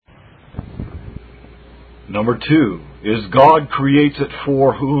Number 2, is God creates it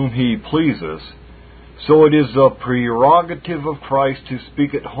for whom He pleases, so it is the prerogative of Christ to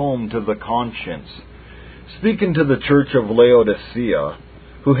speak it home to the conscience. Speaking to the church of Laodicea,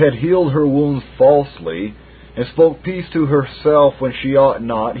 who had healed her wounds falsely, and spoke peace to herself when she ought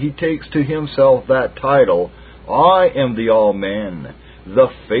not, He takes to Himself that title, I am the All-Man, the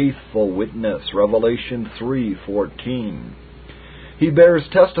faithful witness, Revelation 3:14. He bears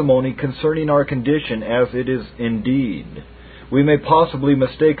testimony concerning our condition as it is indeed. We may possibly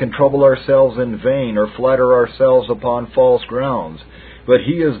mistake and trouble ourselves in vain, or flatter ourselves upon false grounds, but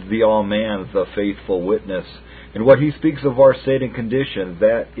He is the All-Man, the faithful witness, and what He speaks of our state and condition,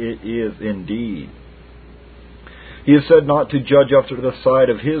 that it is indeed. He is said not to judge after the sight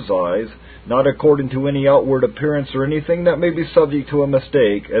of His eyes, not according to any outward appearance or anything that may be subject to a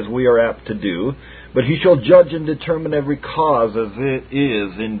mistake, as we are apt to do, but He shall judge and determine every cause as it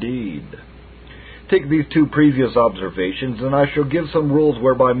is indeed. Take these 2 previous observations, and I shall give some rules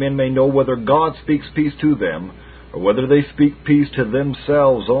whereby men may know whether God speaks peace to them, or whether they speak peace to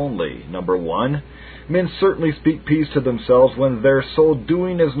themselves only. Number 1, men certainly speak peace to themselves when their so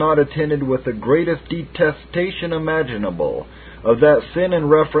doing is not attended with the greatest detestation imaginable of that sin in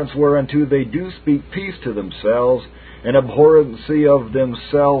reference whereunto they do speak peace to themselves, and abhorrency of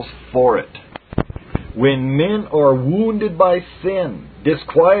themselves for it. When men are wounded by sin,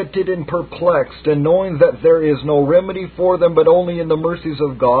 disquieted and perplexed, and knowing that there is no remedy for them but only in the mercies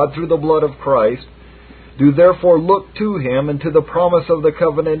of God through the blood of Christ, do therefore look to Him and to the promise of the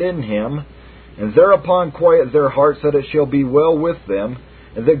covenant in Him, and thereupon quiet their hearts that it shall be well with them,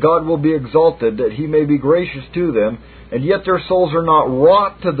 and that God will be exalted, that He may be gracious to them, and yet their souls are not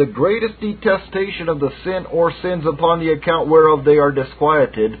wrought to the greatest detestation of the sin or sins upon the account whereof they are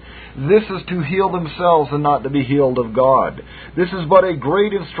disquieted. This is to heal themselves and not to be healed of God. This is but a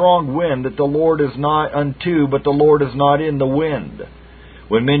great and strong wind that the Lord is nigh unto, but the Lord is not in the wind.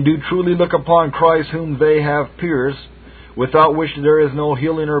 When men do truly look upon Christ whom they have pierced, without which there is no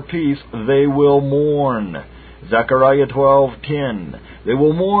healing or peace, they will mourn. Zechariah 12:10. They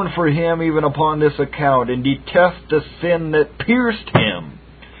will mourn for Him even upon this account, and detest the sin that pierced Him.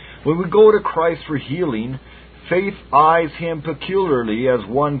 When we go to Christ for healing, faith eyes Him peculiarly as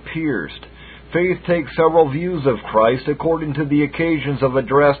one pierced. Faith takes several views of Christ according to the occasions of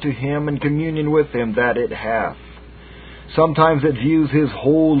address to Him and communion with Him that it hath. Sometimes it views His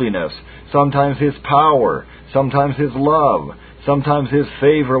holiness, sometimes His power, sometimes His love, sometimes His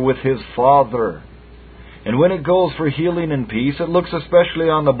favor with His Father. And when it goes for healing and peace, it looks especially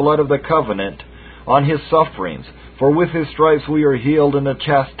on the blood of the covenant, on His sufferings. For with His stripes we are healed, and the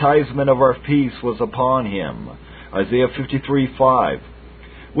chastisement of our peace was upon Him. Isaiah 53:5.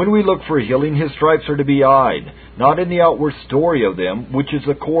 When we look for healing, His stripes are to be eyed, not in the outward story of them, which is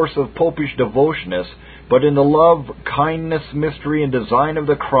a course of popish devotiousness, but in the love, kindness, mystery, and design of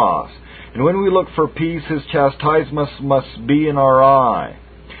the cross. And when we look for peace, His chastisements must be in our eye.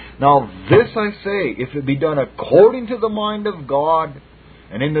 Now this I say, if it be done according to the mind of God,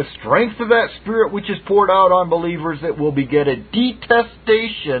 and in the strength of that Spirit which is poured out on believers, it will beget a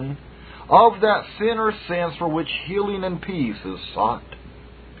detestation of that sin or sins for which healing and peace is sought.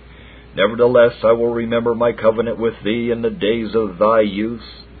 Nevertheless, I will remember my covenant with thee in the days of thy youth,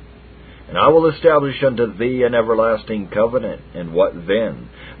 and I will establish unto thee an everlasting covenant. And what then?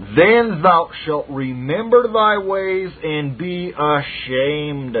 Then thou shalt remember thy ways and be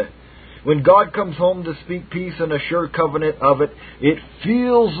ashamed. When God comes home to speak peace and a sure covenant of it, it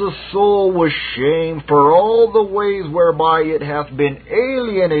fills the soul with shame for all the ways whereby it hath been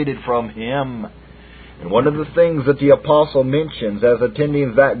alienated from Him. And one of the things that the Apostle mentions as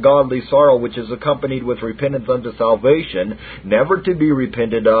attending that godly sorrow which is accompanied with repentance unto salvation, never to be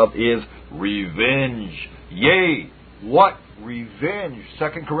repented of, is revenge. Yea, what revenge?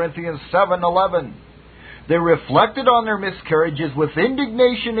 2 Corinthians 7:11. They reflected on their miscarriages with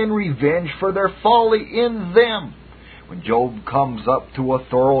indignation and revenge for their folly in them. When Job comes up to a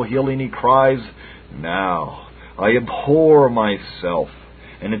thorough healing, he cries, Now I abhor myself.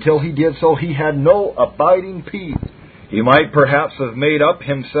 And until he did so, he had no abiding peace. He might perhaps have made up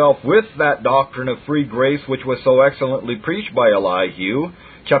himself with that doctrine of free grace which was so excellently preached by Elihu,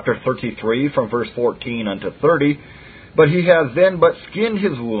 chapter 33, from verse 14 unto 30, but he has then but skinned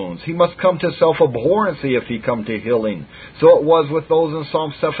his wounds. He must come to self-abhorrency if he come to healing. So it was with those in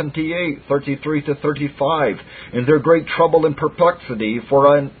Psalm 78, 33 to 35, in their great trouble and perplexity,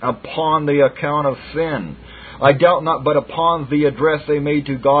 upon the account of sin. I doubt not but upon the address they made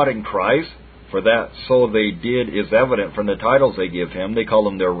to God in Christ, for that so they did is evident from the titles they give Him. They call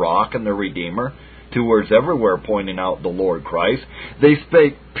Him their Rock and their Redeemer. two words everywhere pointing out the Lord Christ. They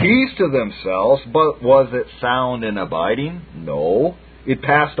spake peace to themselves, but was it sound and abiding? No, it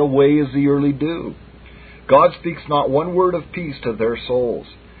passed away as the early dew. God speaks not one word of peace to their souls.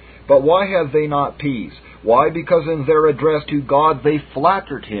 But why have they not peace? Why? Because in their address to God they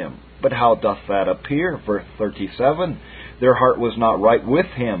flattered Him. But how doth that appear? Verse 37, their heart was not right with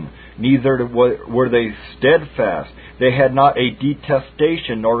Him, neither were they steadfast. They had not a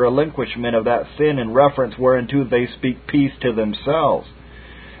detestation nor relinquishment of that sin in reference whereunto they speak peace to themselves.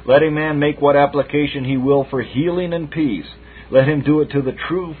 Let a man make what application he will for healing and peace. Let him do it to the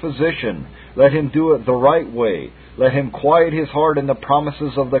true physician. Let him do it the right way. Let him quiet his heart in the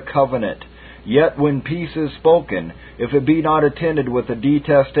promises of the covenant. Yet when peace is spoken, if it be not attended with the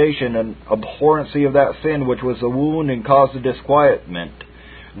detestation and abhorrency of that sin which was a wound and caused a disquietment,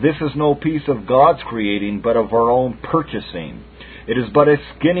 this is no peace of God's creating, but of our own purchasing. It is but a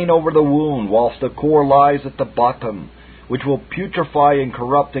skinning over the wound, whilst the core lies at the bottom, which will putrefy and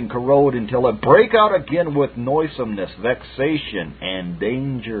corrupt and corrode until it break out again with noisomeness, vexation, and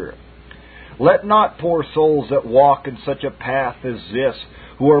danger. Let not poor souls that walk in such a path as this,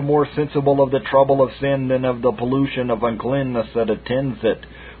 who are more sensible of the trouble of sin than of the pollution of uncleanness that attends it,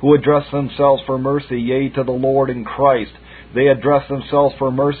 who address themselves for mercy, yea, to the Lord in Christ, they address themselves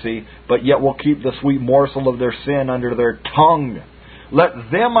for mercy, but yet will keep the sweet morsel of their sin under their tongue. Let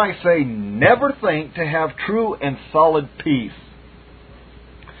them, I say, never think to have true and solid peace.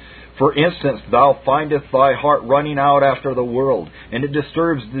 For instance, thou findest thy heart running out after the world, and it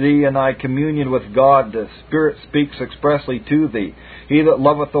disturbs thee in thy communion with God. The Spirit speaks expressly to thee. He that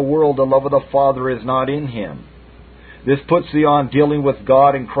loveth the world, the love of the Father is not in him. This puts thee on dealing with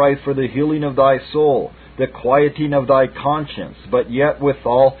God in Christ for the healing of thy soul, the quieting of thy conscience, but yet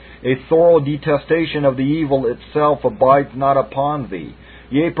withal a thorough detestation of the evil itself abides not upon thee.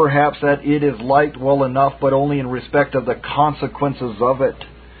 Yea, perhaps that it is liked well enough, but only in respect of the consequences of it.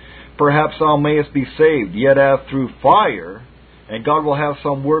 Perhaps thou mayest be saved, yet as through fire, and God will have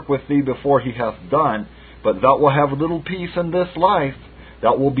some work with thee before He hath done, but thou wilt have little peace in this life.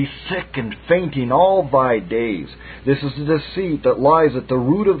 Thou wilt be sick and fainting all thy days. This is the deceit that lies at the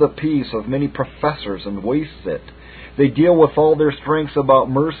root of the peace of many professors and wastes it. They deal with all their strengths about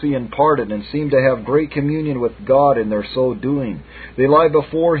mercy and pardon, and seem to have great communion with God in their so doing. They lie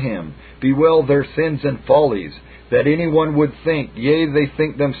before Him, bewail their sins and follies, that anyone would think, yea, they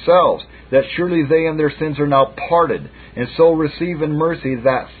think themselves, that surely they and their sins are now parted, and so receive in mercy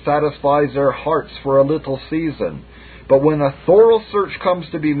that satisfies their hearts for a little season. But when a thorough search comes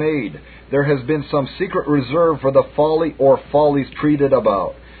to be made, there has been some secret reserve for the folly or follies treated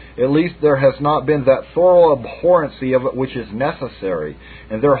about. At least there has not been that thorough abhorrency of it which is necessary,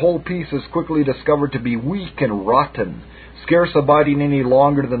 and their whole peace is quickly discovered to be weak and rotten, scarce abiding any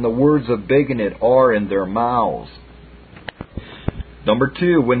longer than the words of begging it are in their mouths. Number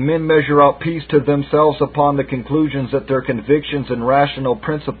 2, when men measure out peace to themselves upon the conclusions that their convictions and rational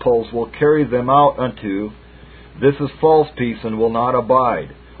principles will carry them out unto, this is false peace and will not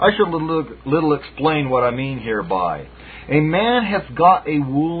abide. I should little explain what I mean hereby. A man hath got a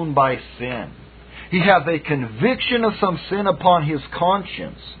wound by sin. He hath a conviction of some sin upon his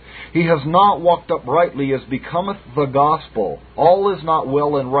conscience. He has not walked uprightly as becometh the gospel. All is not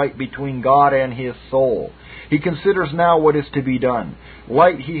well and right between God and his soul. He considers now what is to be done.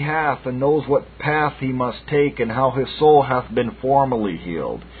 Light he hath, and knows what path he must take, and how his soul hath been formerly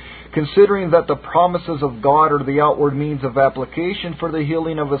healed. Considering that the promises of God are the outward means of application for the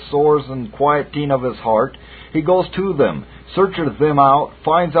healing of his sores and quieting of his heart, he goes to them, searcheth them out,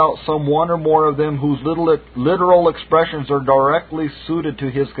 finds out some one or more of them whose literal expressions are directly suited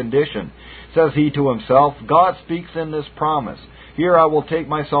to his condition. Says he to himself, God speaks in this promise. Here I will take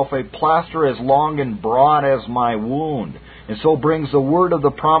myself a plaster as long and broad as my wound, and so brings the word of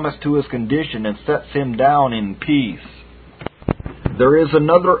the promise to his condition and sets him down in peace. There is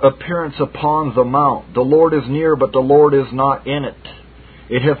another appearance upon the mount. The Lord is near, but the Lord is not in it.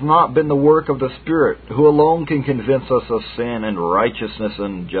 It hath not been the work of the Spirit, who alone can convince us of sin and righteousness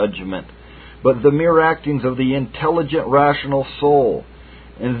and judgment, but the mere actings of the intelligent, rational soul.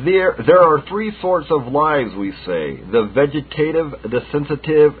 And there are three sorts of lives, we say: the vegetative, the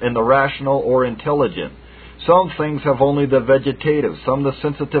sensitive, and the rational or intelligent. Some things have only the vegetative, some the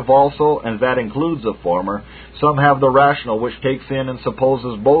sensitive also, and that includes the former. Some have the rational, which takes in and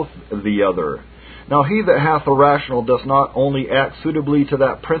supposes both the other. Now he that hath the rational does not only act suitably to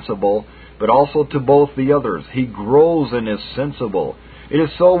that principle, but also to both the others. He grows and is sensible. It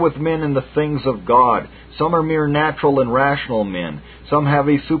is so with men in the things of God. Some are mere natural and rational men. Some have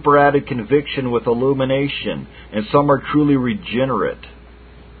a superadded conviction with illumination, and some are truly regenerate.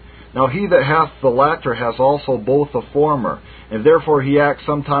 Now he that hath the latter has also both the former, and therefore he acts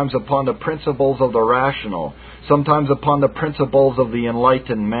sometimes upon the principles of the rational, sometimes upon the principles of the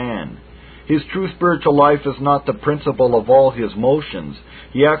enlightened man. His true spiritual life is not the principle of all his motions.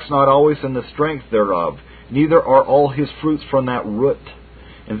 He acts not always in the strength thereof, neither are all his fruits from that root.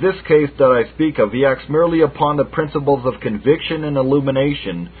 In this case that I speak of, he acts merely upon the principles of conviction and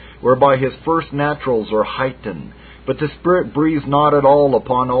illumination, whereby his first naturals are heightened. But the Spirit breathes not at all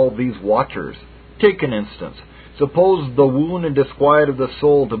upon all these waters. Take an instance. Suppose the wound and disquiet of the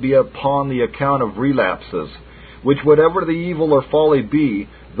soul to be upon the account of relapses, which whatever the evil or folly be,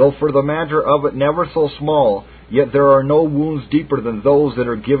 though for the matter of it never so small, yet there are no wounds deeper than those that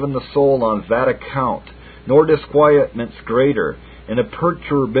are given the soul on that account, nor disquietments greater. In a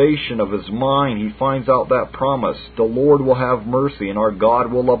perturbation of his mind he finds out that promise, the Lord will have mercy, and our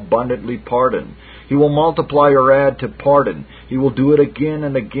God will abundantly pardon. He will multiply or add to pardon. He will do it again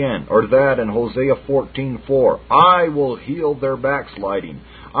and again. Or that in Hosea 14:4, I will heal their backsliding.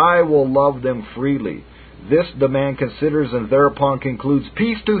 I will love them freely. This the man considers and thereupon concludes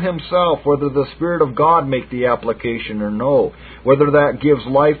peace to himself, whether the Spirit of God make the application or no, whether that gives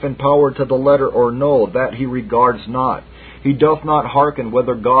life and power to the letter or no, that he regards not. He doth not hearken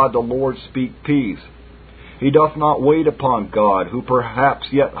whether God the Lord speak peace. He doth not wait upon God, who perhaps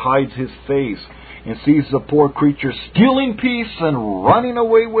yet hides his face, and sees the poor creature stealing peace and running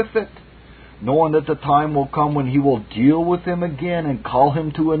away with it, knowing that the time will come when he will deal with him again and call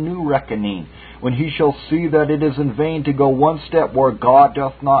him to a new reckoning, when he shall see that it is in vain to go one step where God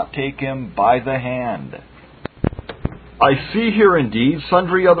doth not take him by the hand. I see here indeed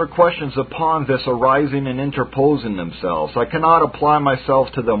sundry other questions upon this arising and interposing themselves. I cannot apply myself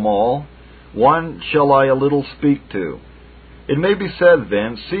to them all. One shall I a little speak to. It may be said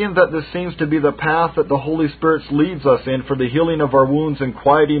then, seeing that this seems to be the path that the Holy Spirit leads us in for the healing of our wounds and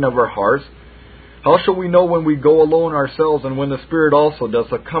quieting of our hearts, how shall we know when we go alone ourselves and when the Spirit also does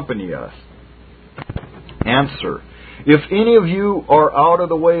accompany us? Answer. If any of you are out of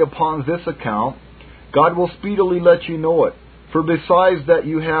the way upon this account, God will speedily let you know it. For besides that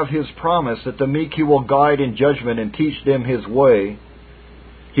you have His promise that the meek He will guide in judgment and teach them His way,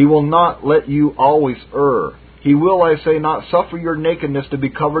 He will not let you always err. He will, I say, not suffer your nakedness to be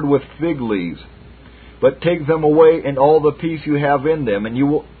covered with fig leaves, but take them away and all the peace you have in them, and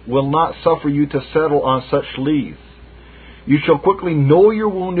you will not suffer you to settle on such leaves. You shall quickly know your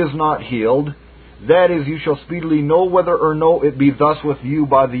wound is not healed. That is, you shall speedily know whether or no it be thus with you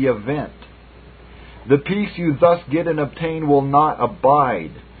by the event. The peace you thus get and obtain will not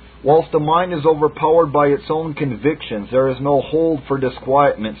abide. Whilst the mind is overpowered by its own convictions, there is no hold for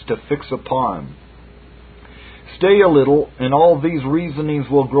disquietments to fix upon. Stay a little, and all these reasonings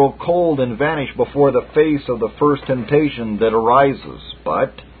will grow cold and vanish before the face of the first temptation that arises.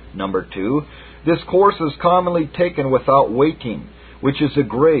 But, number 2, this course is commonly taken without waiting, which is a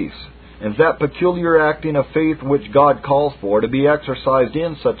grace, and that peculiar acting of faith which God calls for to be exercised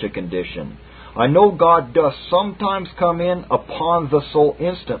in such a condition. I know God doth sometimes come in upon the soul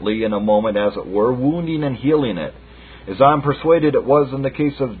instantly, in a moment as it were, wounding and healing it, as I am persuaded it was in the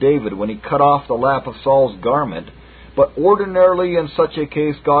case of David when he cut off the lap of Saul's garment. But ordinarily in such a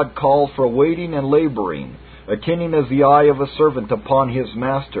case God calls for waiting and laboring, attending as the eye of a servant upon his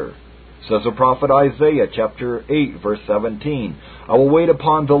master. Says the prophet Isaiah, chapter 8, verse 17, I will wait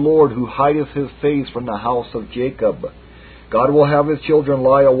upon the Lord who hideth his face from the house of Jacob. God will have his children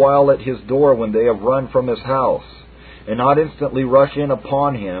lie a while at his door when they have run from his house, and not instantly rush in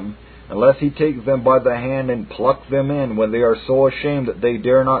upon him, unless he take them by the hand and pluck them in when they are so ashamed that they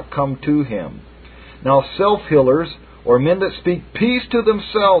dare not come to him. Now self-healers, or men that speak peace to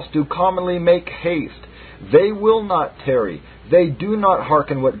themselves, do commonly make haste. They will not tarry. They do not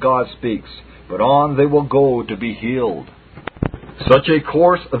hearken what God speaks, but on they will go to be healed. Such a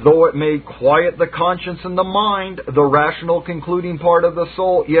course, though it may quiet the conscience and the mind, the rational concluding part of the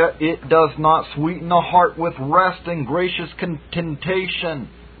soul, yet it does not sweeten the heart with rest and gracious contentation.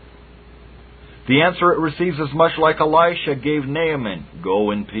 The answer it receives is much like Elisha gave Naaman,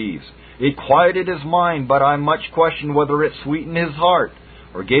 go in peace. It quieted his mind, but I much question whether it sweetened his heart,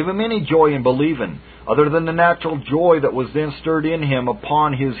 or gave him any joy in believing, other than the natural joy that was then stirred in him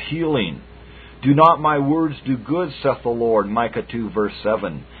upon his healing. Do not my words do good, saith the Lord, Micah 2, verse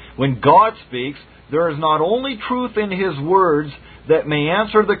 7. When God speaks, there is not only truth in His words that may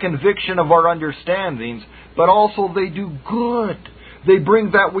answer the conviction of our understandings, but also they do good. They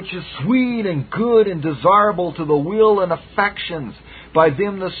bring that which is sweet and good and desirable to the will and affections. By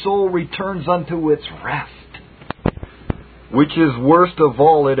them the soul returns unto its rest. Which is worst of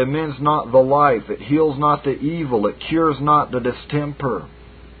all, it amends not the life, it heals not the evil, it cures not the distemper.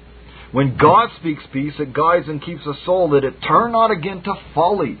 When God speaks peace, it guides and keeps the soul, that it turn not again to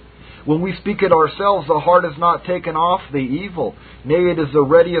folly. When we speak it ourselves, the heart is not taken off the evil. Nay, it is the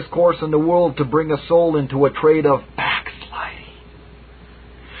readiest course in the world to bring a soul into a trade of backsliding.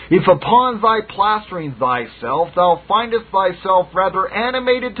 If upon thy plastering thyself, thou findest thyself rather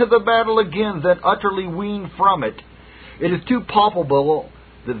animated to the battle again than utterly weaned from it, it is too palpable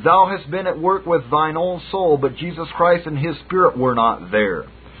that thou hast been at work with thine own soul, but Jesus Christ and His Spirit were not there.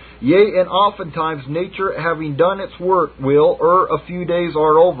 Yea, and oftentimes nature, having done its work, will, ere a few days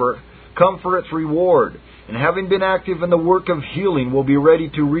are over, come for its reward, and having been active in the work of healing, will be ready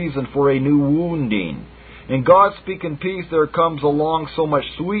to reason for a new wounding. In God speaking peace, there comes along so much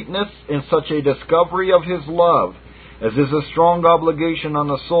sweetness and such a discovery of His love, as is a strong obligation on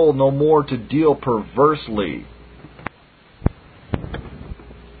the soul no more to deal perversely.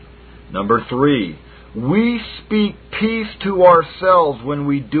 Number 3. We speak peace to ourselves when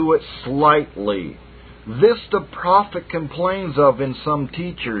we do it slightly. This the prophet complains of in some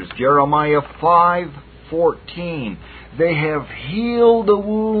teachers. Jeremiah 5:14. They have healed the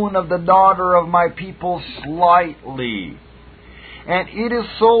wound of the daughter of my people slightly. And it is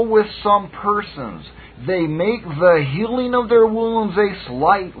so with some persons. They make the healing of their wounds a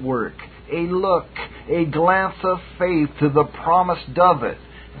slight work, a look, a glance of faith to the promised dove.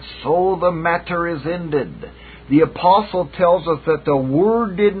 So the matter is ended. The apostle tells us that the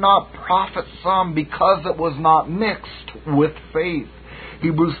word did not profit some because it was not mixed with faith.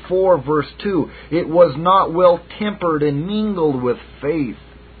 Hebrews 4 verse 2, it was not well tempered and mingled with faith.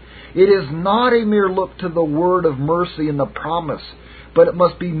 It is not a mere look to the word of mercy and the promise, but it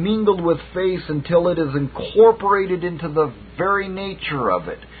must be mingled with faith until it is incorporated into the very nature of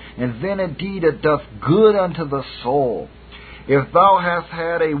it, and then indeed it doth good unto the soul. If thou hast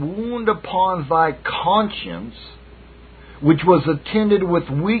had a wound upon thy conscience, which was attended with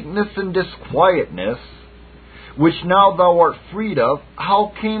weakness and disquietness, which now thou art freed of,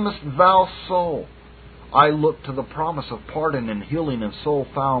 how camest thou so? I look to the promise of pardon and healing and soul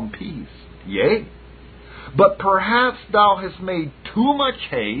found peace. Yea, but perhaps thou hast made too much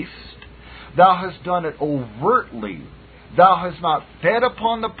haste, thou hast done it overtly, thou hast not fed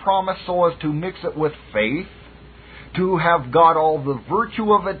upon the promise so as to mix it with faith, to have got all the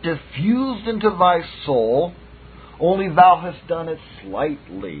virtue of it diffused into thy soul, only thou hast done it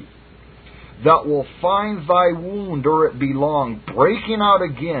slightly. Thou wilt find thy wound, or it be long, breaking out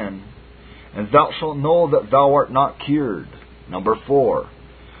again, and thou shalt know that thou art not cured. Number 4.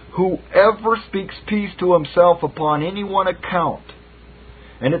 Whoever speaks peace to himself upon any one account,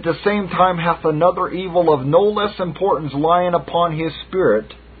 and at the same time hath another evil of no less importance lying upon his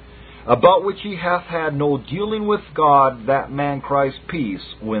spirit, about which he hath had no dealing with God, that man cries peace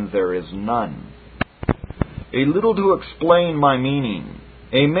when there is none. A little to explain my meaning.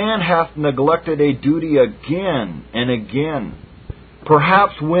 A man hath neglected a duty again and again,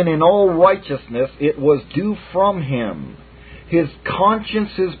 perhaps when in all righteousness it was due from him. His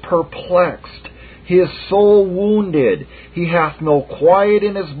conscience is perplexed, his soul wounded, he hath no quiet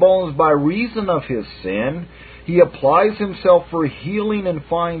in his bones by reason of his sin. He applies himself for healing and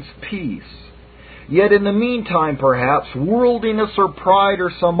finds peace. Yet in the meantime, perhaps, worldliness or pride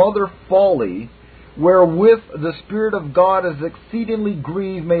or some other folly, wherewith the Spirit of God is exceedingly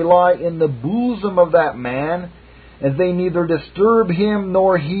grieved, may lie in the bosom of that man, and they neither disturb him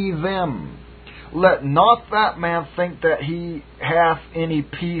nor he them. Let not that man think that he hath any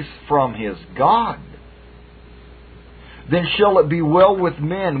peace from his God. Then shall it be well with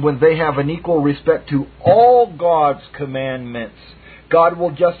men when they have an equal respect to all God's commandments. God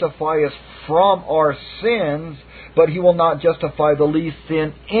will justify us from our sins, but He will not justify the least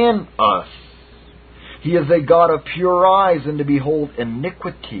sin in us. He is a God of pure eyes, and to behold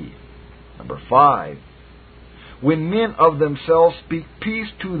iniquity. Number 5. When men of themselves speak peace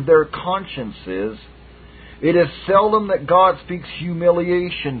to their consciences, it is seldom that God speaks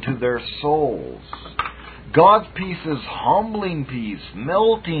humiliation to their souls. God's peace is humbling peace,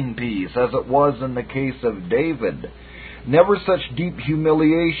 melting peace, as it was in the case of David. Never such deep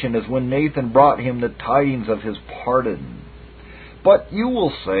humiliation as when Nathan brought him the tidings of his pardon. But you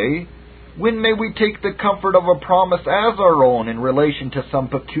will say, when may we take the comfort of a promise as our own in relation to some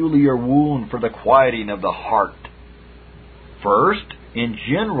peculiar wound for the quieting of the heart? First, in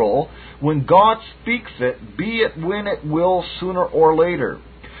general, when God speaks it, be it when it will, sooner or later.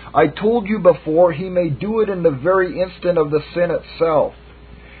 I told you before, He may do it in the very instant of the sin itself,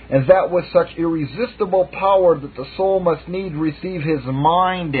 and that with such irresistible power that the soul must needs receive His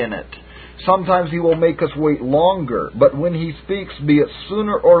mind in it. Sometimes He will make us wait longer, but when He speaks, be it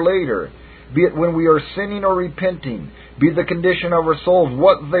sooner or later, be it when we are sinning or repenting, be the condition of our souls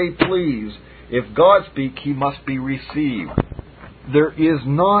what they please, if God speak, He must be received. There is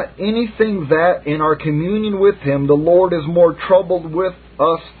not anything that, in our communion with Him, the Lord is more troubled with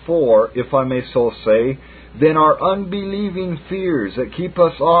us for, if I may so say, than our unbelieving fears that keep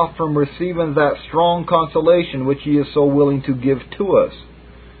us off from receiving that strong consolation which He is so willing to give to us.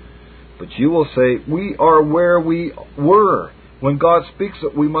 But you will say, we are where we were. When God speaks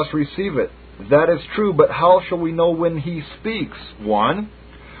it, we must receive it. That is true, but how shall we know when He speaks? 1.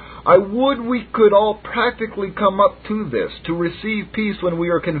 I would we could all practically come up to this, to receive peace when we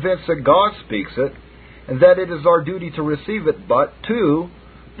are convinced that God speaks it, and that it is our duty to receive it. But 2,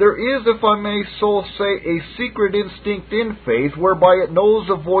 there is, if I may so say, a secret instinct in faith, whereby it knows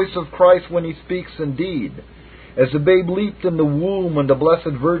the voice of Christ when He speaks indeed. As the babe leaped in the womb when the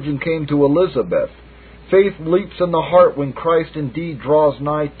Blessed Virgin came to Elizabeth, faith leaps in the heart when Christ indeed draws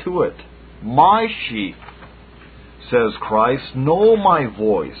nigh to it. My sheep, says Christ, know my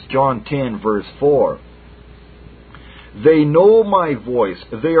voice. John 10, verse 4. They know my voice.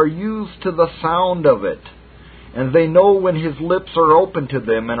 They are used to the sound of it. And they know when His lips are open to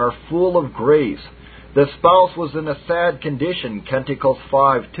them and are full of grace. The spouse was in a sad condition, Canticles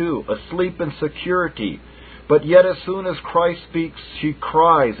 5:2, asleep in security. But yet as soon as Christ speaks, she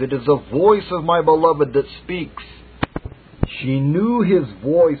cries, "It is the voice of my beloved that speaks." She knew His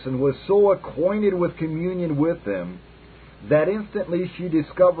voice and was so acquainted with communion with Him that instantly she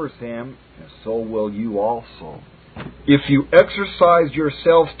discovers Him, and so will you also. If you exercise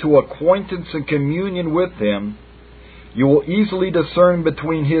yourselves to acquaintance and communion with Him, you will easily discern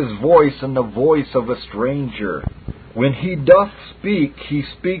between His voice and the voice of a stranger. When He doth speak, He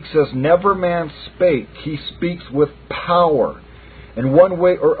speaks as never man spake. He speaks with power, and one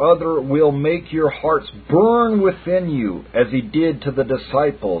way or other will make your hearts burn within you, as He did to the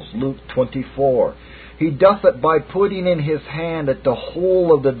disciples, Luke 24. He doth it by putting in His hand at the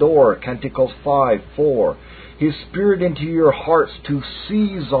hole of the door, Canticles 5:4. His Spirit into your hearts to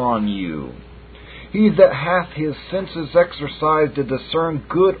seize on you. He that hath his senses exercised to discern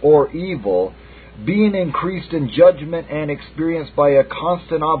good or evil, being increased in judgment and experienced by a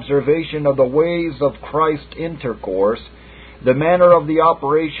constant observation of the ways of Christ's intercourse, the manner of the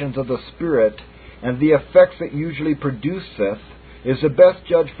operations of the Spirit, and the effects it usually produceth, is the best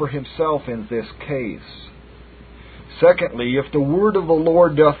judge for himself in this case. Secondly, if the word of the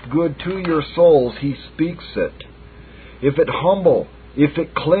Lord doth good to your souls, He speaks it. If it humble, if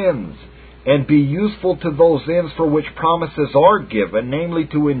it cleanse, and be useful to those ends for which promises are given, namely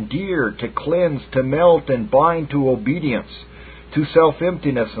to endear, to cleanse, to melt, and bind to obedience, to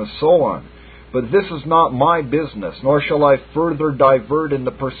self-emptiness, and so on. But this is not my business, nor shall I further divert in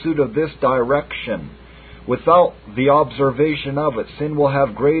the pursuit of this direction. Without the observation of it, sin will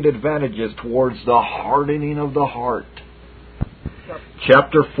have great advantages towards the hardening of the heart.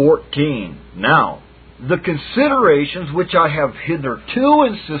 Chapter 14. Now, the considerations which I have hitherto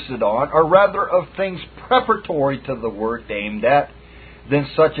insisted on are rather of things preparatory to the work aimed at than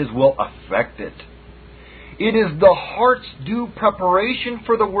such as will affect it. It is the heart's due preparation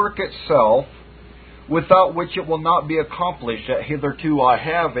for the work itself, without which it will not be accomplished, that hitherto I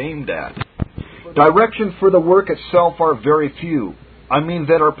have aimed at. Directions for the work itself are very few,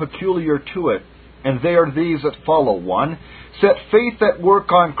 that are peculiar to it, and they are these that follow. 1. Set faith at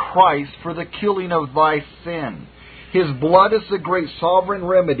work on Christ for the killing of thy sin. His blood is the great sovereign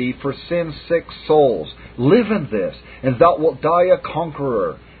remedy for sin-sick souls. Live in this, and thou wilt die a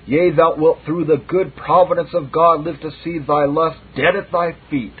conqueror. Yea, thou wilt through the good providence of God live to see thy lust dead at thy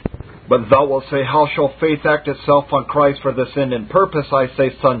feet. But thou wilt say, how shall faith act itself on Christ for this end and purpose? I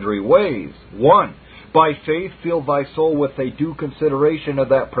say sundry ways. 1. By faith fill thy soul with a due consideration of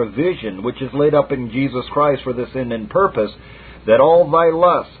that provision which is laid up in Jesus Christ for this end and purpose, that all thy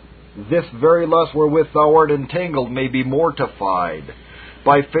lusts, this very lust wherewith thou art entangled, may be mortified.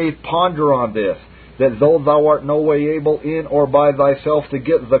 By faith ponder on this, that though thou art no way able in or by thyself to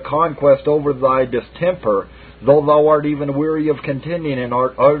get the conquest over thy distemper, though thou art even weary of contending and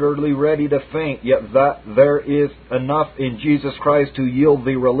art utterly ready to faint, yet that there is enough in Jesus Christ to yield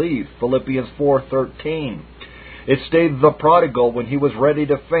thee relief. Philippians 4:13. It stayed the prodigal when he was ready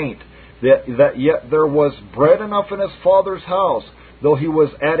to faint, that yet there was bread enough in his father's house, though he was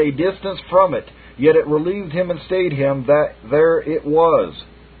at a distance from it, yet it relieved him and stayed him that there it was.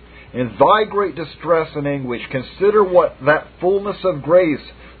 In thy great distress and anguish, consider what that fullness of grace,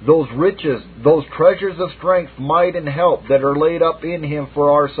 those riches, those treasures of strength, might, and help that are laid up in Him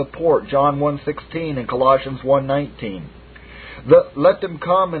for our support. John 1:16 and Colossians 1:19. Let them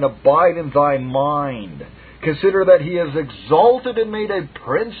come and abide in thy mind. Consider that he is exalted and made a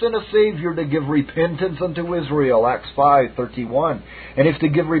prince and a savior to give repentance unto Israel, Acts 5:31. And if to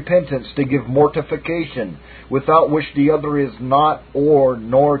give repentance, to give mortification, without which the other is not or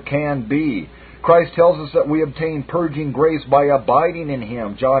nor can be. Christ tells us that we obtain purging grace by abiding in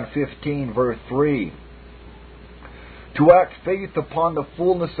him, John 15, verse 3. To act faith upon the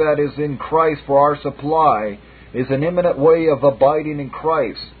fullness that is in Christ for our supply is an eminent way of abiding in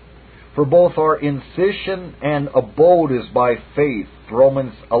Christ. For both our incision and abode is by faith,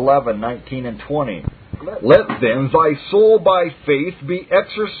 Romans 11:19 and 20. Let then thy soul by faith be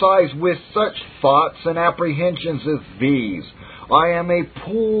exercised with such thoughts and apprehensions as these. I am a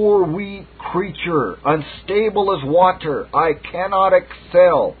poor, weak creature, unstable as water. I cannot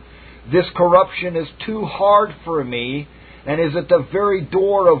excel. This corruption is too hard for me, and is at the very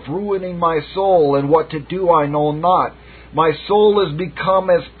door of ruining my soul, and what to do I know not. My soul is become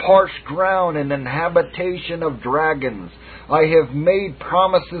as parched ground and an habitation of dragons. I have made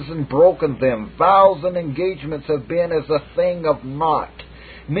promises and broken them. Vows and engagements have been as a thing of naught.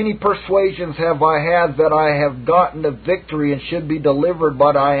 Many persuasions have I had that I have gotten the victory and should be delivered,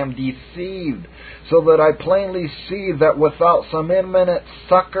 but I am deceived, so that I plainly see that without some imminent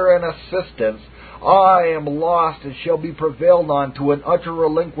succor and assistance, I am lost and shall be prevailed on to an utter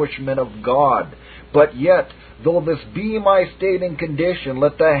relinquishment of God. But yet, though this be my state and condition,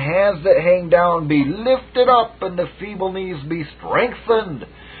 let the hands that hang down be lifted up, and the feeble knees be strengthened.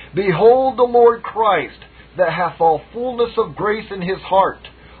 Behold the Lord Christ, that hath all fullness of grace in his heart,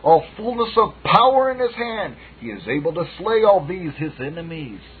 all fullness of power in his hand. He is able to slay all these his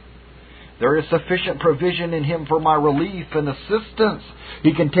enemies. There is sufficient provision in him for my relief and assistance.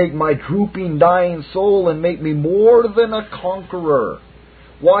 He can take my drooping, dying soul and make me more than a conqueror.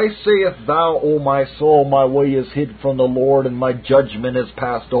 Why sayest thou, O my soul, my way is hid from the Lord, and my judgment is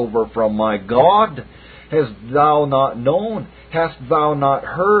passed over from my God? Hast thou not known? Hast thou not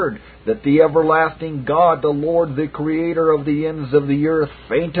heard that the everlasting God, the Lord, the Creator of the ends of the earth,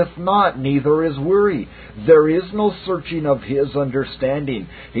 fainteth not, neither is weary? There is no searching of his understanding.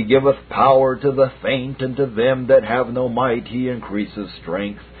 He giveth power to the faint, and to them that have no might he increases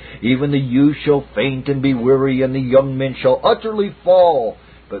strength. Even the youth shall faint and be weary, and the young men shall utterly fall.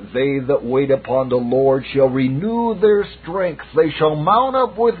 But they that wait upon the Lord shall renew their strength. They shall mount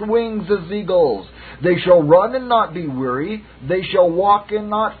up with wings as eagles. They shall run and not be weary. They shall walk and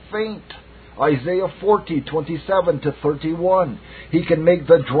not faint. Isaiah 40:27-31. He can make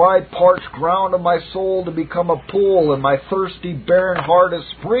the dry, parched ground of my soul to become a pool, and my thirsty, barren heart as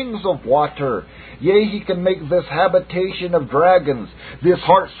springs of water. Yea, he can make this habitation of dragons, this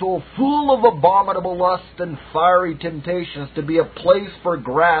heart so full of abominable lust and fiery temptations, to be a place for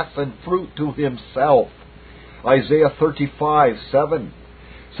grass and fruit to himself. Isaiah 35:7.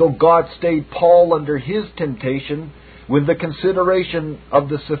 So God stayed Paul under his temptation with the consideration of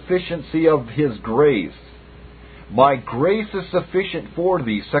the sufficiency of his grace. My grace is sufficient for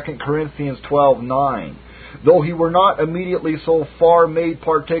thee, 2 Corinthians 12:9. Though he were not immediately so far made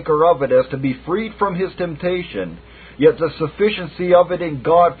partaker of it as to be freed from his temptation, yet the sufficiency of it in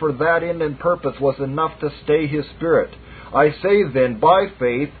God for that end and purpose was enough to stay his spirit. I say then, by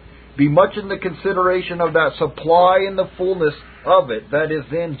faith, be much in the consideration of that supply and the fullness of it that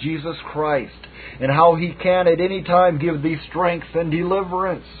is in Jesus Christ, and how he can at any time give thee strength and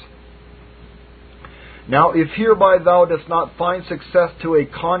deliverance. Now if hereby thou dost not find success to a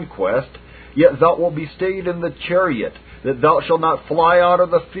conquest, yet thou wilt be stayed in the chariot, that thou shalt not fly out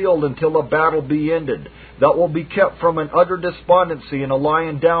of the field until the battle be ended. Thou wilt be kept from an utter despondency and a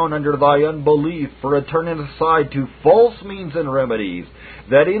lying down under thy unbelief, for a turning aside to false means and remedies,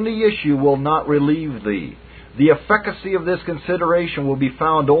 that in the issue will not relieve thee. The efficacy of this consideration will be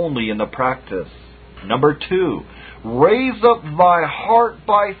found only in the practice. Number 2, raise up thy heart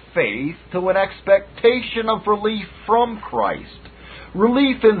by faith to an expectation of relief from Christ.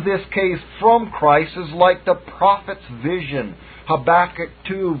 Relief in this case from Christ is like the prophet's vision, Habakkuk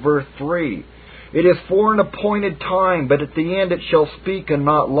 2, verse 3. It is for an appointed time, but at the end it shall speak and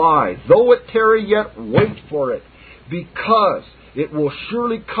not lie. Though it tarry, yet wait for it, because it will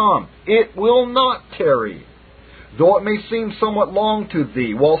surely come. It will not tarry. Though it may seem somewhat long to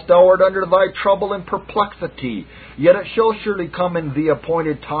thee, whilst thou art under thy trouble and perplexity, yet it shall surely come in the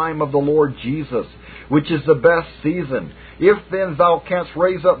appointed time of the Lord Jesus, which is the best season. If then thou canst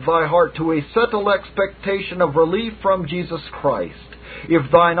raise up thy heart to a settled expectation of relief from Jesus Christ,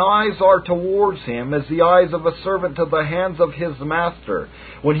 if thine eyes are towards him as the eyes of a servant to the hands of his master,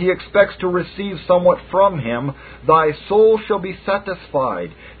 when he expects to receive somewhat from him, thy soul shall be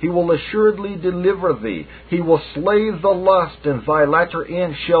satisfied. He will assuredly deliver thee. He will slay the lust, and thy latter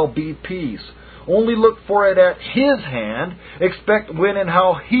end shall be peace. Only look for it at His hand. Expect when and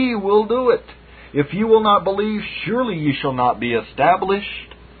how He will do it. If you will not believe, surely ye shall not be established.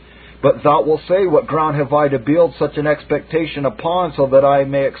 But thou wilt say, what ground have I to build such an expectation upon, so that I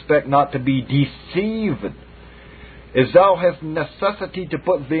may expect not to be deceived? As thou hast necessity to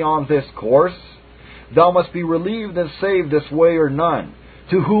put thee on this course, thou must be relieved and saved this way or none.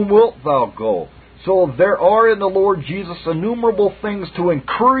 To whom wilt thou go? So there are in the Lord Jesus innumerable things to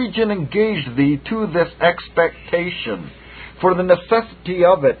encourage and engage thee to this expectation. For the necessity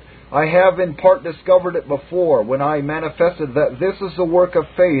of it, I have in part discovered it before, when I manifested that this is the work of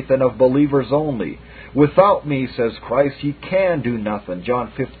faith and of believers only. Without me, says Christ, ye can do nothing.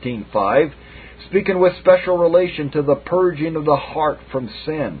 John 15:5, speaking with special relation to the purging of the heart from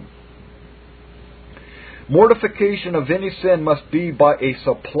sin. Mortification of any sin must be by a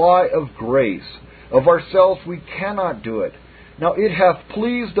supply of grace. Of ourselves we cannot do it. Now it hath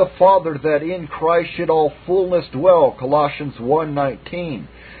pleased the Father that in Christ should all fullness dwell, Colossians 1:19,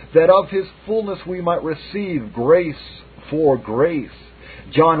 that of His fullness we might receive grace for grace.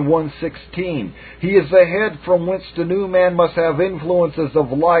 John 1:16, He is the head from whence the new man must have influences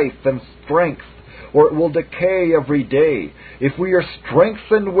of life and strength, or it will decay every day. If we are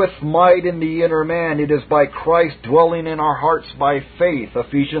strengthened with might in the inner man, it is by Christ dwelling in our hearts by faith,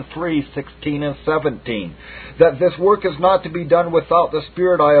 Ephesians 3:16 and 17. That this work is not to be done without the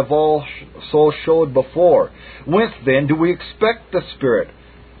Spirit I have also showed before. Whence then do we expect the Spirit?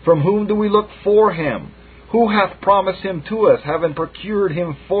 From whom do we look for Him? Who hath promised Him to us, having procured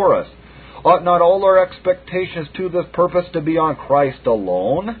Him for us? Ought not all our expectations to this purpose to be on Christ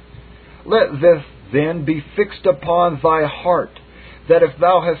alone? Let this then be fixed upon thy heart, that if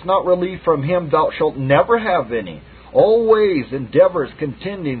thou hast not relief from Him, thou shalt never have any. All ways, endeavors,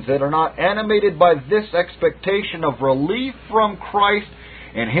 contendings that are not animated by this expectation of relief from Christ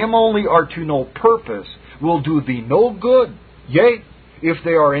and Him only are to no purpose, will do thee no good. Yea, if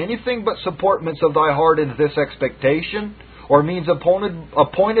they are anything but supportments of thy heart in this expectation, or means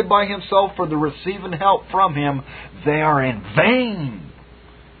appointed by Himself for the receiving help from Him, they are in vain.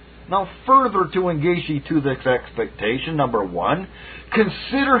 Now further to engage ye to this expectation, number 1,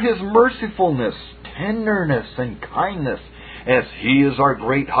 consider His mercifulness, tenderness, and kindness, as He is our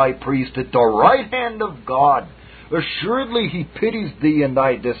great high priest at the right hand of God. Assuredly He pities thee in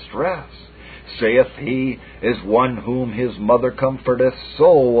thy distress. Saith He, as one whom His mother comforteth,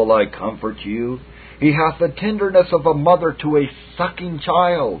 so will I comfort you. He hath the tenderness of a mother to a sucking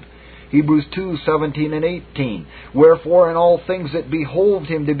child. Hebrews 2:17 and 18. Wherefore in all things it behoved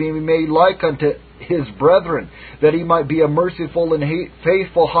Him to be made like unto His brethren, that He might be a merciful and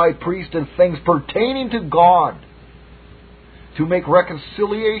faithful high priest in things pertaining to God, to make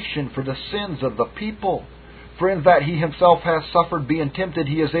reconciliation for the sins of the people. For in that He Himself hath suffered being tempted,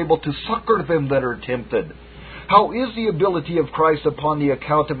 He is able to succor them that are tempted. How is the ability of Christ upon the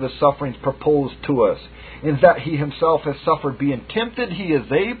account of His sufferings proposed to us? In that He Himself has suffered being tempted, He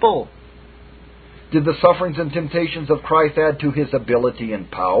is able. Did the sufferings and temptations of Christ add to His ability and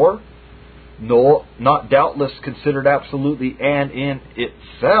power? No, not doubtless considered absolutely and in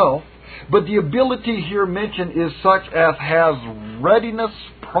itself, but the ability here mentioned is such as has readiness,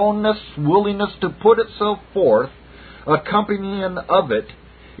 proneness, willingness to put itself forth, accompanying of it.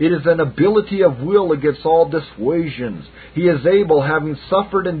 It is an ability of will against all dissuasions. He is able, having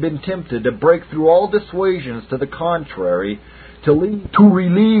suffered and been tempted, to break through all dissuasions to the contrary, to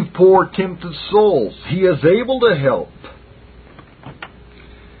relieve poor tempted souls. He is able to help.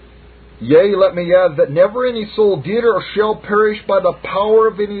 Yea, let me add that never any soul did or shall perish by the power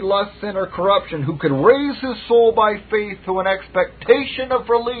of any lust, sin, or corruption, who can raise his soul by faith to an expectation of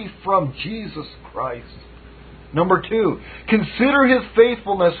relief from Jesus Christ. Number 2, consider His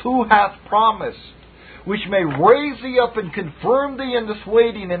faithfulness, who hath promised, which may raise thee up and confirm thee in this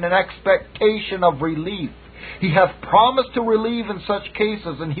waiting in an expectation of relief. He hath promised to relieve in such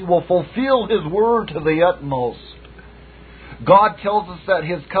cases, and He will fulfill His word to the utmost. God tells us that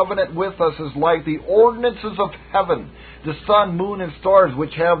His covenant with us is like the ordinances of heaven, the sun, moon, and stars,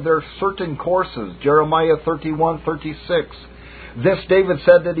 which have their certain courses. Jeremiah 31:36. This David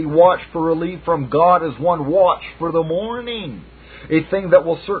said that he watched for relief from God as one watched for the morning, a thing that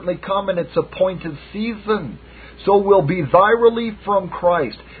will certainly come in its appointed season. So will be thy relief from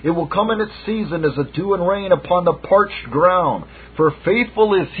Christ. It will come in its season as a dew and rain upon the parched ground. For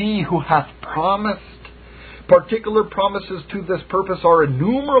faithful is He who hath promised. Particular promises to this purpose are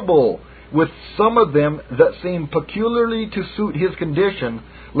innumerable, with some of them that seem peculiarly to suit His condition.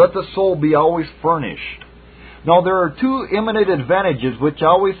 Let the soul be always furnished. Now there are two eminent advantages which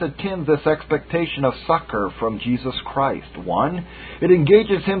always attend this expectation of succor from Jesus Christ. One, it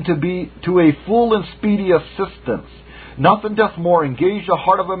engages him to a full and speedy assistance. Nothing doth more engage the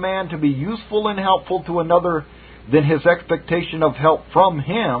heart of a man to be useful and helpful to another than his expectation of help from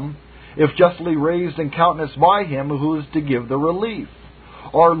him, if justly raised and countenanced by him who is to give the relief.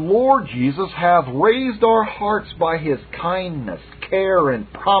 Our Lord Jesus hath raised our hearts by his kindness, care,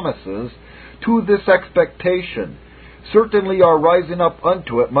 and promises to this expectation. Certainly our rising up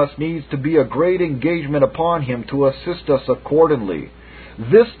unto it must needs to be a great engagement upon him to assist us accordingly.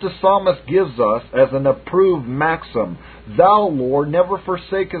 This the psalmist gives us as an approved maxim. Thou, Lord, never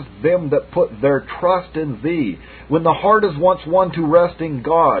forsakest them that put their trust in thee. When the heart is once won to rest in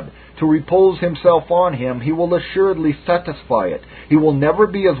God, to repose himself on him, he will assuredly satisfy it. He will never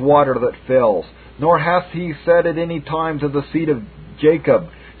be as water that fails, nor hath he said at any time to the seed of Jacob,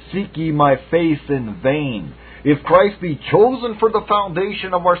 Seek ye my face in vain. If Christ be chosen for the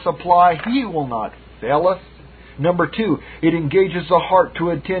foundation of our supply, he will not fail us. Number two, it engages the heart to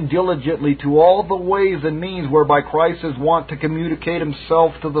attend diligently to all the ways and means whereby Christ is wont to communicate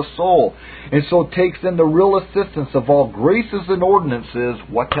himself to the soul, and so takes in the real assistance of all graces and ordinances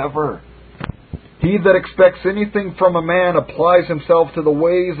whatever. He that expects anything from a man applies himself to the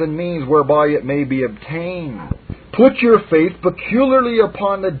ways and means whereby it may be obtained. Put your faith peculiarly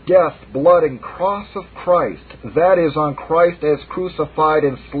upon the death, blood, and cross of Christ, that is, on Christ as crucified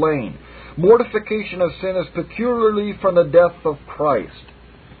and slain. Mortification of sin is peculiarly from the death of Christ.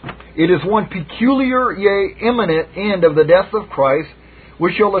 It is one peculiar, yea, imminent end of the death of Christ,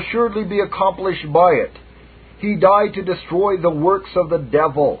 which shall assuredly be accomplished by it. He died to destroy the works of the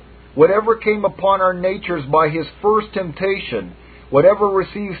devil. Whatever came upon our natures by his first temptation, whatever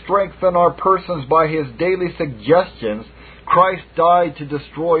received strength in our persons by his daily suggestions, Christ died to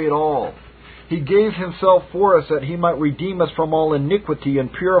destroy it all. He gave himself for us that he might redeem us from all iniquity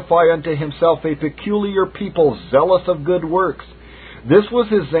and purify unto himself a peculiar people zealous of good works. This was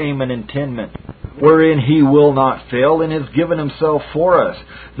his aim and intendment, wherein he will not fail, and has given himself for us,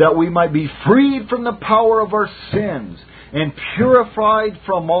 that we might be freed from the power of our sins and purified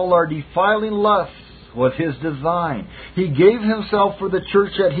from all our defiling lusts was his design. He gave himself for the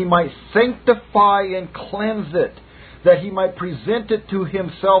church that he might sanctify and cleanse it, that he might present it to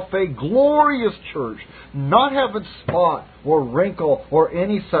himself a glorious church, not having spot or wrinkle or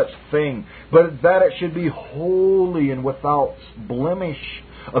any such thing, but that it should be holy and without blemish.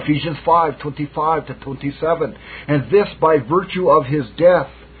 Ephesians 5:25-27. And this by virtue of his death,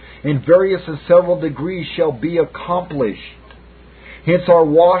 in various and several degrees, shall be accomplished. Hence our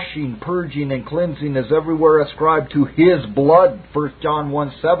washing, purging, and cleansing is everywhere ascribed to his blood. 1 John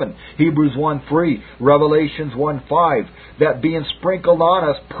 1:7, Hebrews 1:3, Revelations 1:5. That being sprinkled on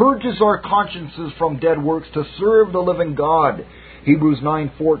us purges our consciences from dead works to serve the living God. Hebrews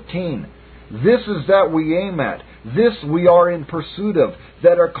 9:14. This is that we aim at. This we are in pursuit of,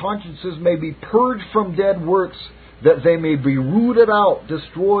 that our consciences may be purged from dead works, that they may be rooted out,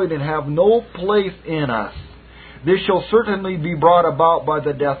 destroyed, and have no place in us. This shall certainly be brought about by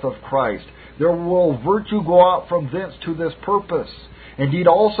the death of Christ. There will virtue go out from thence to this purpose. Indeed,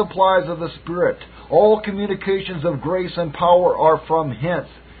 all supplies of the Spirit, all communications of grace and power are from hence,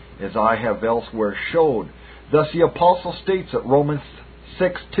 as I have elsewhere showed. Thus the Apostle states at Romans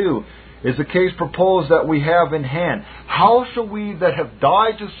 6:2, is the case proposed that we have in hand. How shall we that have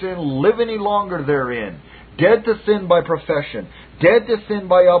died to sin live any longer therein? Dead to sin by profession, dead to sin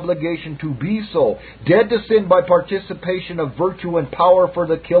by obligation to be so, dead to sin by participation of virtue and power for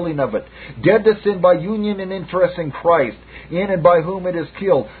the killing of it, dead to sin by union and interest in Christ, in and by whom it is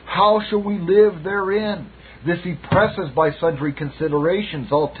killed. How shall we live therein? This he presses by sundry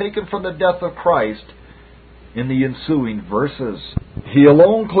considerations, all taken from the death of Christ in the ensuing verses. He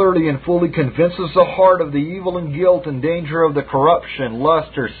alone clearly and fully convinces the heart of the evil and guilt and danger of the corruption,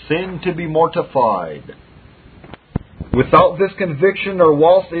 lust, or sin to be mortified. Without this conviction, or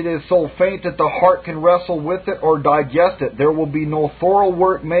whilst it is so faint that the heart can wrestle with it or digest it, there will be no thorough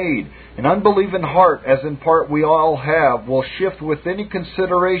work made. An unbelieving heart, as in part we all have, will shift with any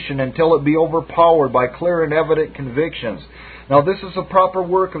consideration until it be overpowered by clear and evident convictions. Now this is the proper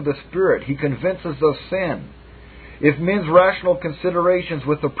work of the Spirit. He convinces of sin. If men's rational considerations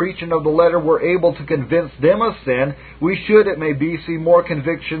with the preaching of the letter were able to convince them of sin, we should, it may be, see more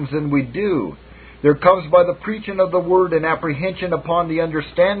convictions than we do. There comes by the preaching of the word an apprehension upon the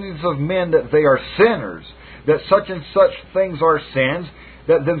understandings of men that they are sinners, that such and such things are sins,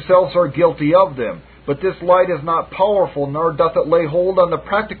 that themselves are guilty of them. But this light is not powerful, nor doth it lay hold on the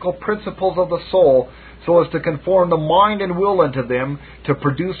practical principles of the soul, so as to conform the mind and will unto them, to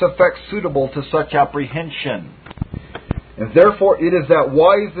produce effects suitable to such apprehension. And therefore it is that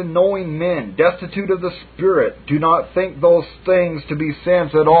wise and knowing men, destitute of the Spirit, do not think those things to be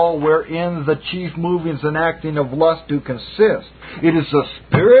sins at all wherein the chief movings and acting of lust do consist. It is the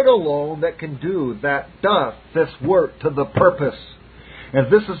Spirit alone that can do, that doth this work to the purpose.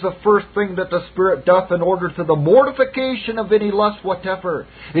 And this is the first thing that the Spirit doth in order to the mortification of any lust whatever.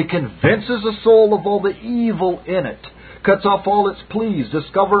 It convinces the soul of all the evil in it, cuts off all its pleas,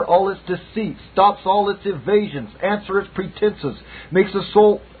 discovers all its deceits, stops all its evasions, answers its pretenses, makes the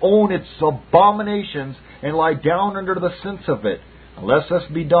soul own its abominations, and lie down under the sense of it. Unless this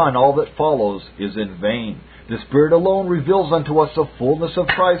be done, all that follows is in vain. The Spirit alone reveals unto us the fullness of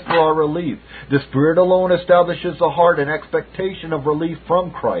Christ for our relief. The Spirit alone establishes the heart in expectation of relief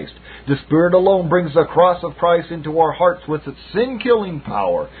from Christ. The Spirit alone brings the cross of Christ into our hearts with its sin-killing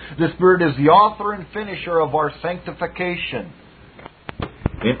power. The Spirit is the author and finisher of our sanctification.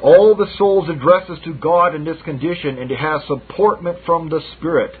 In all the soul's addresses to God in this condition, and it has supportment from the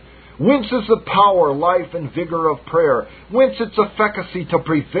Spirit. Whence is the power, life, and vigor of prayer? Whence its efficacy to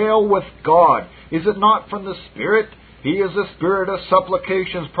prevail with God? Is it not from the Spirit? He is the Spirit of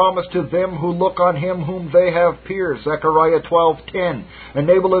supplications promised to them who look on Him whom they have pierced. Zechariah 12:10.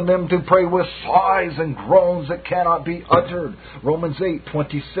 Enabling them to pray with sighs and groans that cannot be uttered. Romans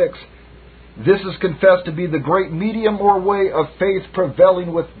 8:26. This is confessed to be the great medium or way of faith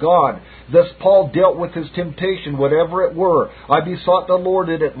prevailing with God. Thus Paul dealt with his temptation, whatever it were. I besought the Lord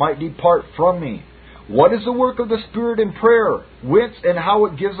that it might depart from me. What is the work of the Spirit in prayer? Whence and how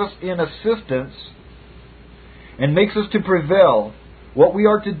it gives us in assistance and makes us to prevail. What we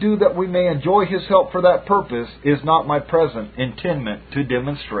are to do that we may enjoy His help for that purpose is not my present intendment to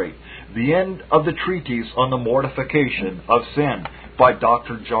demonstrate. The end of the treatise on the mortification of sin by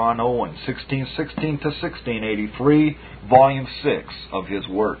Dr. John Owen, 1616 to 1683, Volume 6 of his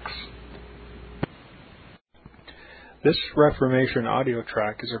works. This Reformation audio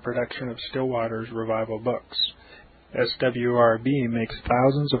track is a production of Stillwater's Revival Books. SWRB makes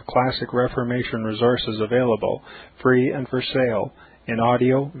thousands of classic Reformation resources available, free and for sale, in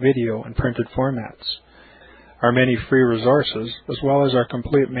audio, video, and printed formats. Our many free resources, as well as our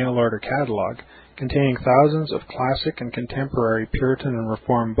complete mail-order catalog, containing thousands of classic and contemporary Puritan and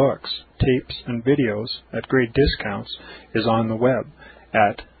Reformed books, tapes, and videos at great discounts, is on the web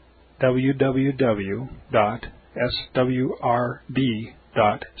at www.swrb.com.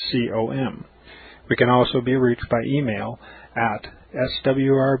 We can also be reached by email at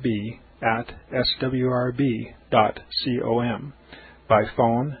swrb@swrb.com, by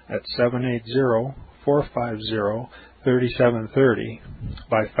phone at 780-450-3730,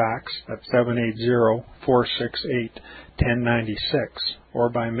 by fax at 780-468-1096, or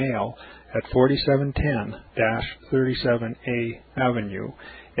by mail at 4710-37A Avenue,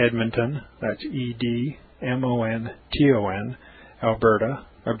 Edmonton, that's Edmonton, Alberta,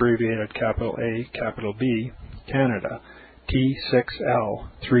 abbreviated capital A, capital B, Canada,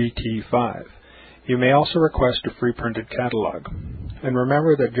 T6L3T5. You may also request a free printed catalog. And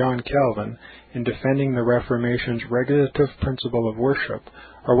remember that John Calvin, in defending the Reformation's regulative principle of worship,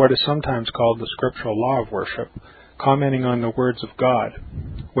 or what is sometimes called the scriptural law of worship, commenting on the words of God,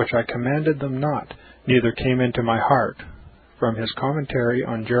 which I commanded them not, neither came into my heart, from his commentary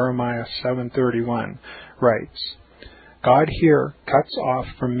on Jeremiah 7:31, writes, God here cuts off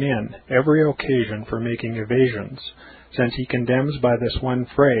from men every occasion for making evasions, since he condemns by this one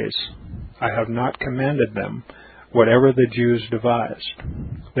phrase, I have not commanded them, whatever the Jews devised.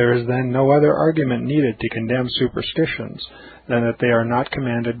 There is then no other argument needed to condemn superstitions than that they are not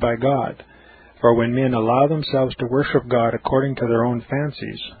commanded by God. For when men allow themselves to worship God according to their own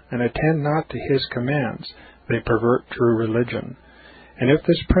fancies, and attend not to His commands, they pervert true religion. And if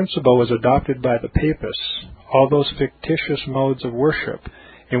this principle was adopted by the Papists, all those fictitious modes of worship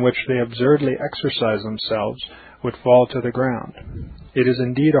in which they absurdly exercise themselves would fall to the ground. It is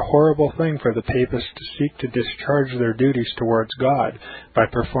indeed a horrible thing for the Papists to seek to discharge their duties towards God by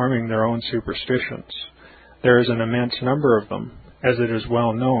performing their own superstitions. There is an immense number of them, as it is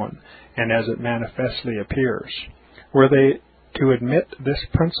well known, and as it manifestly appears. Were they to admit this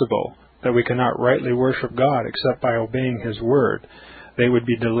principle, that we cannot rightly worship God except by obeying His word, they would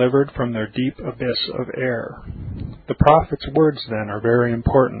be delivered from their deep abyss of error. The prophet's words, then, are very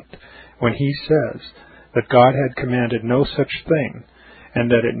important, when he says that God had commanded no such thing,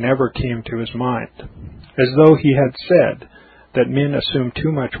 and that it never came to his mind, as though he had said that men assume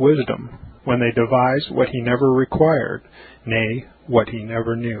too much wisdom when they devise what he never required, nay, what he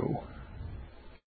never knew.